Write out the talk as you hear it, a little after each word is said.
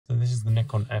So this is the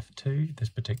Nikon F2. This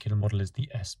particular model is the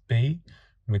SB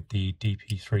with the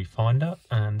DP3 finder,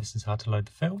 and this is how to load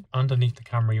the film. Underneath the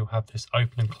camera you'll have this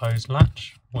open and close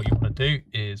latch. What you want to do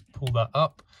is pull that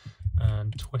up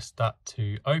and twist that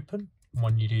to open.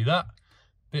 When you do that,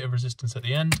 bit of resistance at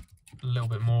the end, a little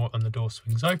bit more, and the door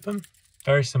swings open.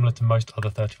 Very similar to most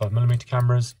other 35mm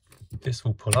cameras. This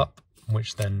will pull up,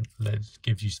 which then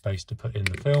gives you space to put in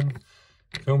the film.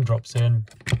 Film drops in,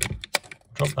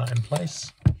 drop that in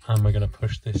place, and we're going to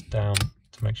push this down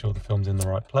to make sure the film's in the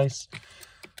right place.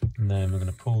 And then we're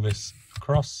going to pull this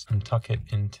across and tuck it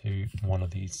into one of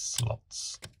these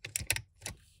slots.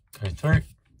 Go through.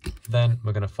 Then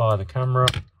we're going to fire the camera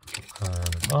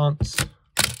and advance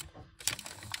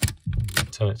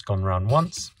until it's gone round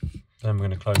once. Then we're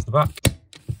going to close the back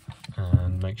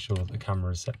and make sure that the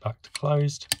camera is set back to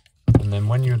closed. And then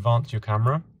when you advance your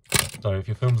camera, so if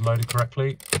your film's loaded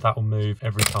correctly, that will move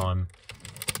every time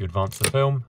you advance the film.